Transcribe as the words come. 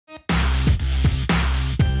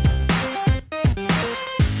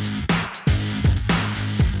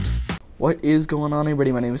What is going on,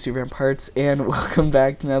 everybody? My name is Superman Parts, and welcome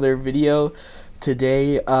back to another video.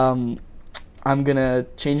 Today, I'm gonna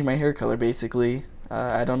change my hair color, basically.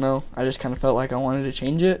 I don't know. I just kind of felt like I wanted to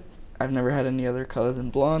change it. I've never had any other color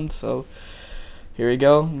than blonde, so here we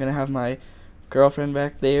go. I'm gonna have my girlfriend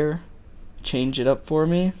back there change it up for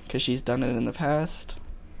me, because she's done it in the past.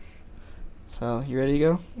 So, you ready to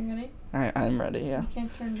go? You ready? I'm ready, yeah. You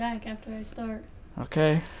can't turn back after I start.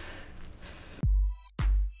 Okay.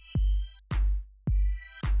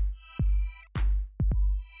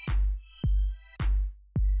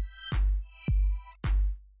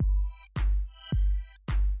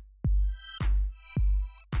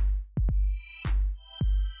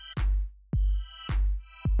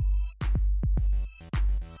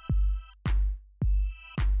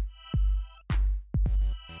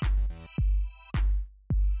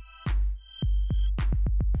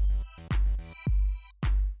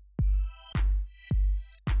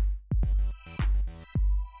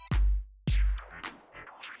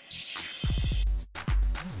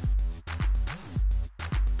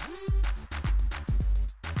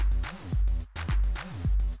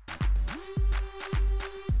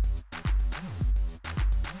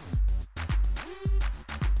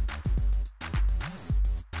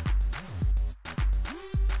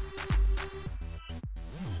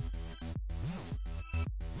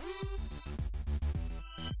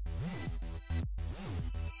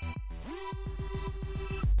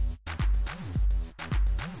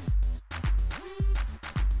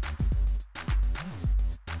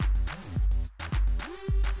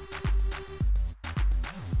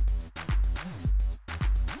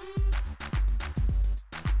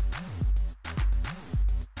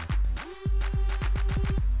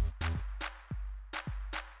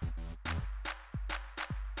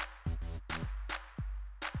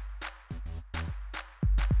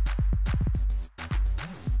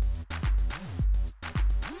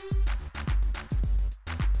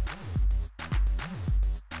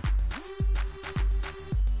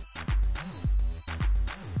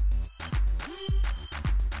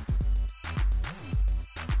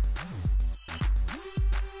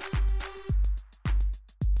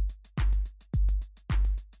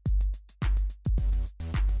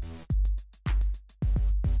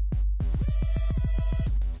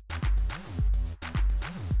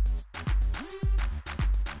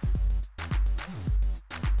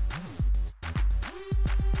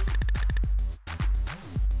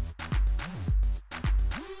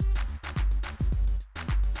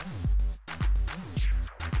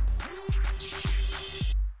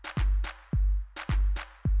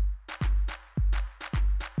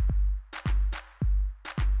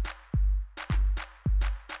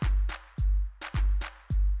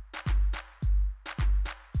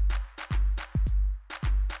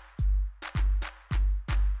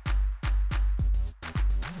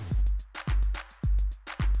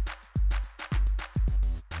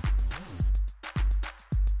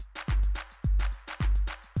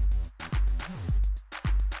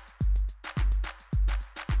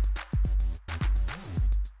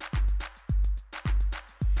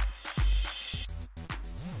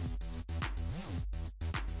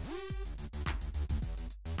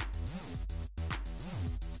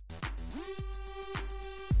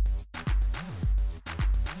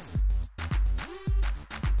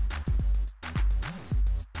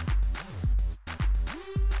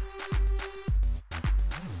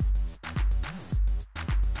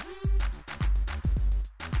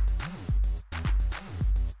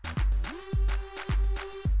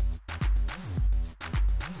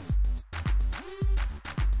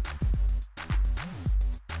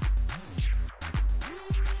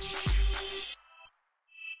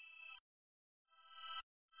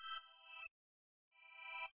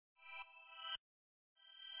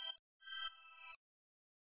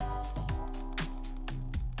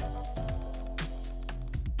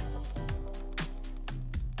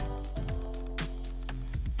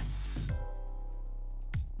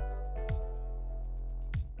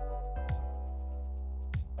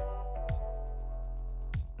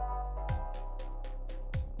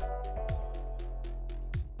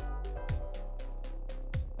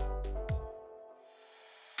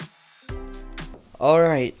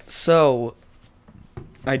 Alright, so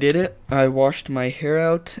I did it. I washed my hair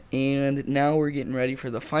out, and now we're getting ready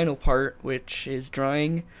for the final part, which is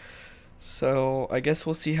drying. So I guess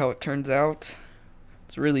we'll see how it turns out.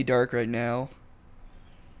 It's really dark right now.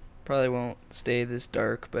 Probably won't stay this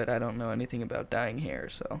dark, but I don't know anything about dyeing hair,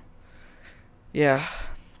 so yeah.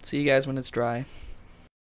 See you guys when it's dry.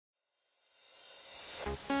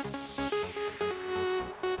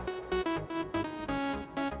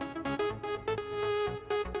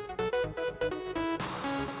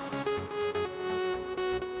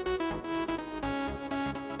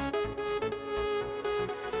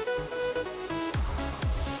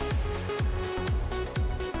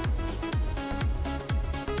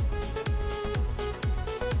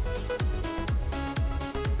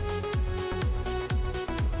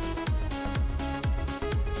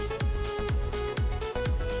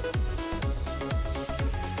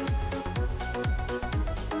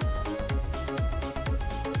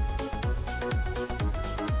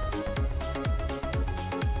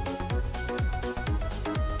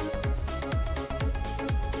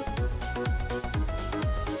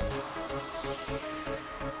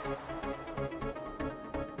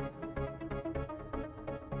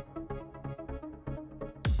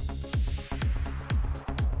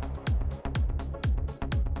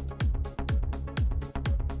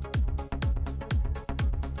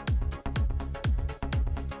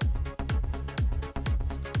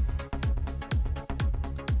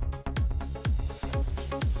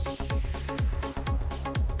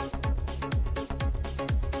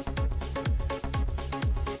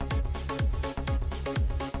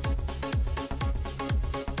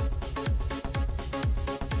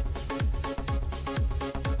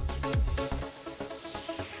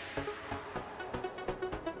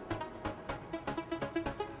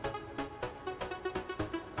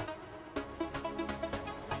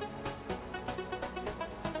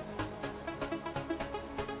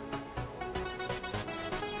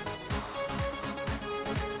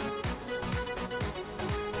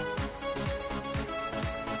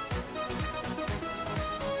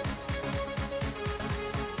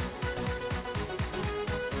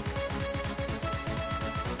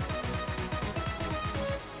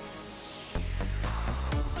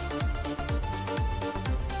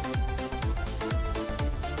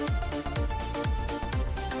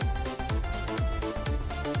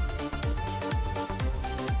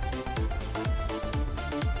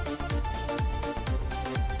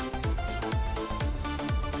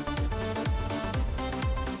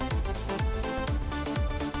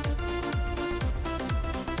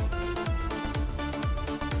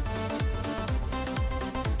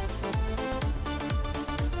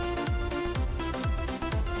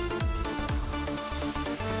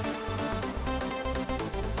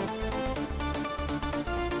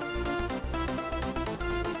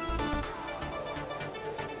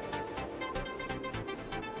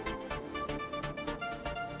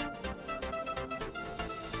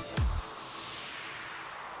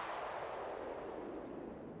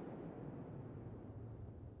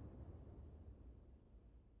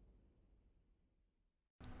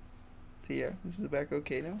 So yeah, is the back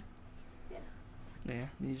okay now? Yeah. Yeah,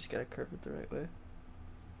 you just gotta curve it the right way.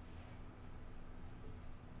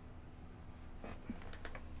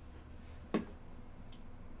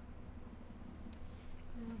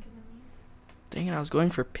 Dang it, I was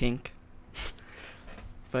going for pink.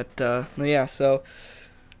 But, yeah, so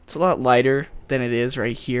it's a lot lighter than it is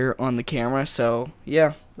right here on the camera. So,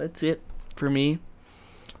 yeah, that's it for me.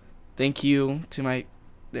 Thank you to my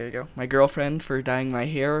girlfriend for dyeing my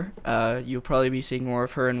hair. You'll probably be seeing more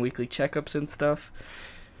of her in weekly checkups and stuff.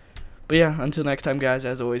 But, yeah, until next time, guys,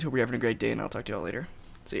 as always, hope you're having a great day, and I'll talk to y'all later.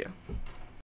 See ya.